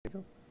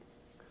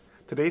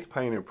Today's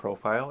Pioneer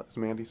Profile is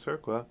Mandy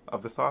Cerqua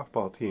of the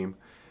softball team.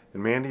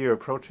 And Mandy, you're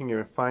approaching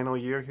your final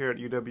year here at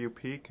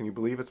UWP. Can you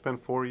believe it's been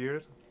 4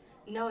 years?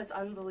 No, it's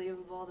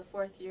unbelievable. The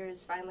fourth year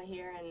is finally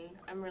here, and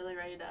I'm really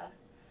ready to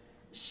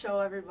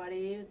show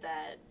everybody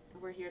that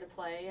we're here to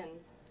play, and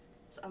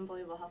it's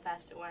unbelievable how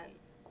fast it went.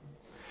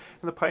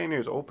 And the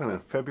Pioneers open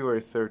on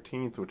February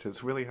 13th, which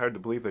is really hard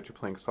to believe that you're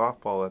playing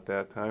softball at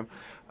that time.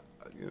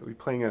 You're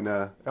playing in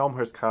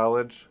Elmhurst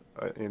College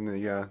in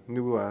the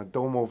new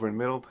dome over in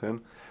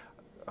Middleton.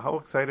 How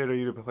excited are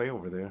you to play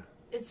over there?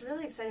 It's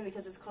really exciting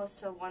because it's close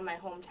to my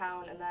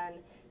hometown, and then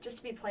just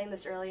to be playing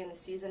this early in the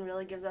season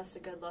really gives us a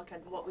good look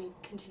at what we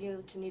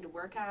continue to need to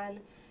work on,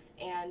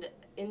 and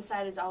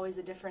inside is always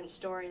a different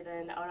story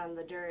than out on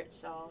the dirt,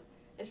 so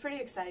it's pretty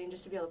exciting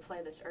just to be able to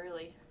play this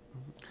early.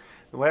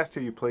 Last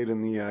year you played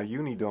in the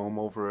Unidome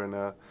over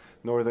in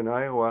northern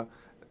Iowa.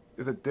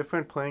 Is it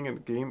different playing a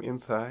game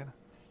inside?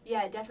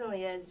 Yeah, it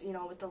definitely is, you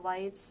know, with the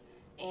lights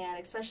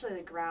and especially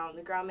the ground.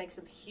 The ground makes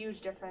a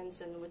huge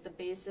difference, and with the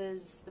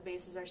bases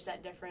are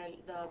set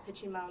different, the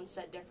pitching mound's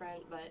set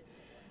different, but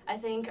I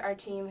think our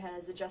team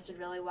has adjusted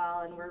really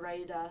well, and we're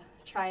ready to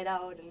try it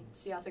out and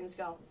see how things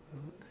go.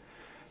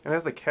 And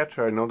as a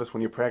catcher, I noticed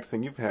when you're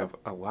practicing, you have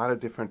a lot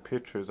of different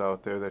pitchers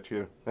out there that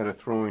are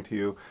throwing to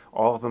you.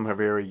 All of them are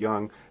very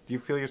young. Do you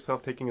feel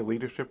yourself taking a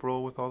leadership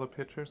role with all the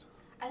pitchers?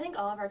 I think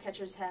all of our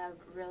catchers have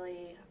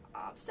really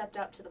stepped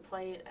up to the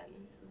plate and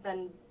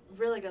been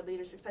really good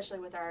leaders, especially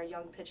with our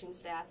young pitching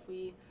staff.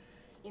 We,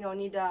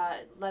 need to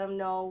let them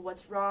know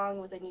what's wrong,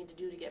 what they need to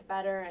do to get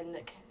better, and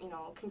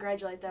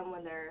congratulate them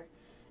when they're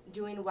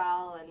doing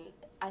well. And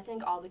I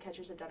think all the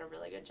catchers have done a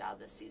really good job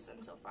this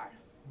season so far.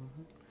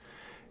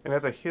 And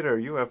as a hitter,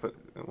 you have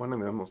one of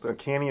the most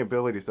uncanny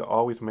abilities to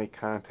always make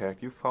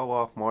contact. You fall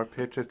off more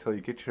pitches till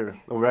you get the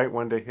right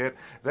one to hit.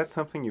 Is that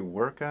something you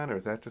work on, or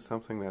is that just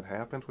something that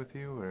happens with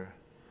you? Or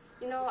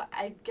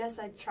I guess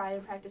I try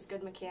and practice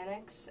good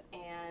mechanics,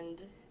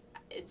 and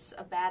it's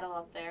a battle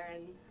up there,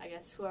 and I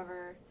guess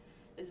whoever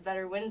is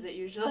better wins it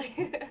usually.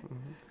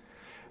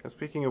 And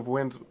speaking of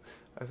wins,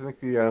 I think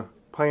the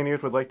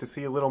Pioneers would like to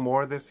see a little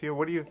more this year.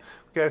 What do you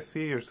guys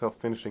see yourself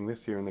finishing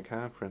this year in the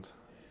conference?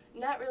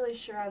 Not really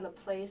sure on the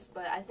place,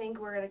 but I think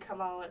we're going to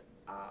come out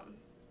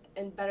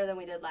and better than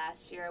we did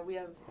last year. We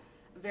have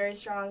a very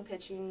strong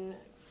pitching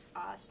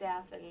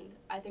staff, and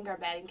I think our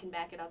batting can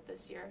back it up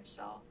this year.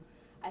 So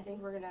I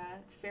think we're going to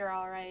fare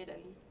all right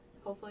and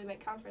hopefully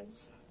make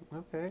conference.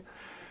 Okay.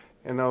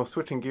 And now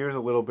switching gears a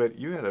little bit,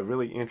 you had a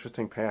really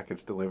interesting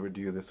package delivered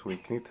to you this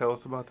week. Can you tell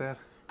us about that?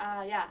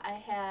 Yeah, I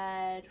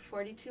had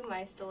 42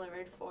 mice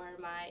delivered for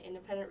my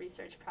independent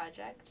research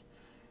project.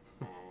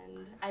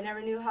 And I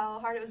never knew how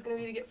hard it was going to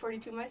be to get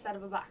 42 mice out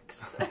of a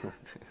box.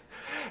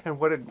 And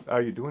what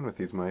are you doing with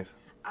these mice?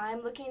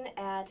 I'm looking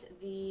at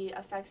the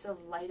effects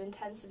of light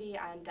intensity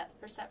on depth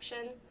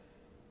perception.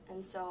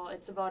 And so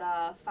it's about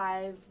a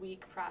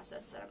 5-week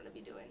process that I'm going to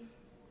be doing.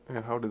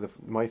 And how do the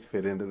mice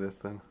fit into this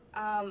then?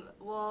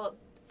 Well,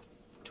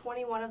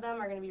 21 of them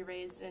are going to be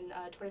raised in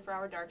a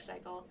 24-hour dark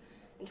cycle,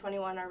 and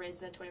 21 are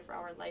raised in a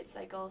 24-hour light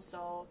cycle.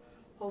 So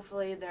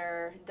hopefully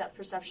their depth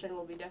perception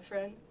will be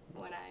different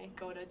when I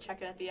go to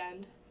check it at the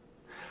end.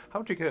 How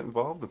would you get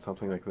involved in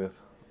something like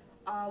this?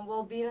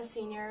 Well, being a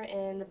senior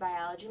in the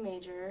biology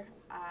major,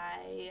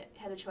 I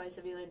had a choice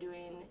of either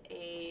doing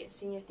a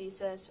senior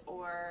thesis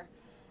or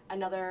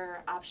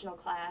another optional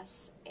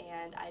class,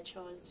 and I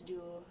chose to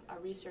do a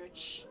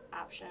research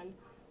option,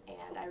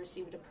 and I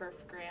received a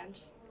PERF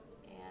grant,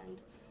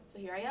 and so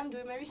here I am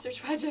doing my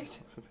research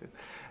project.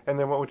 And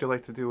then what would you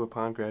like to do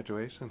upon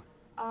graduation?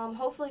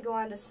 Hopefully go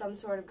on to some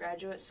sort of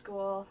graduate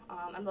school.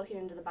 I'm looking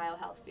into the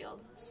biohealth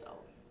field, so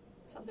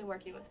something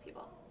working with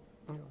people.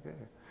 Okay.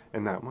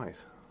 And not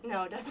mice?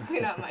 No,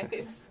 definitely not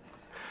mice.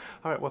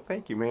 All right, well,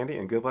 thank you, Mandy,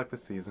 and good luck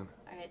this season.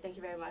 All right, thank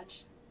you very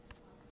much.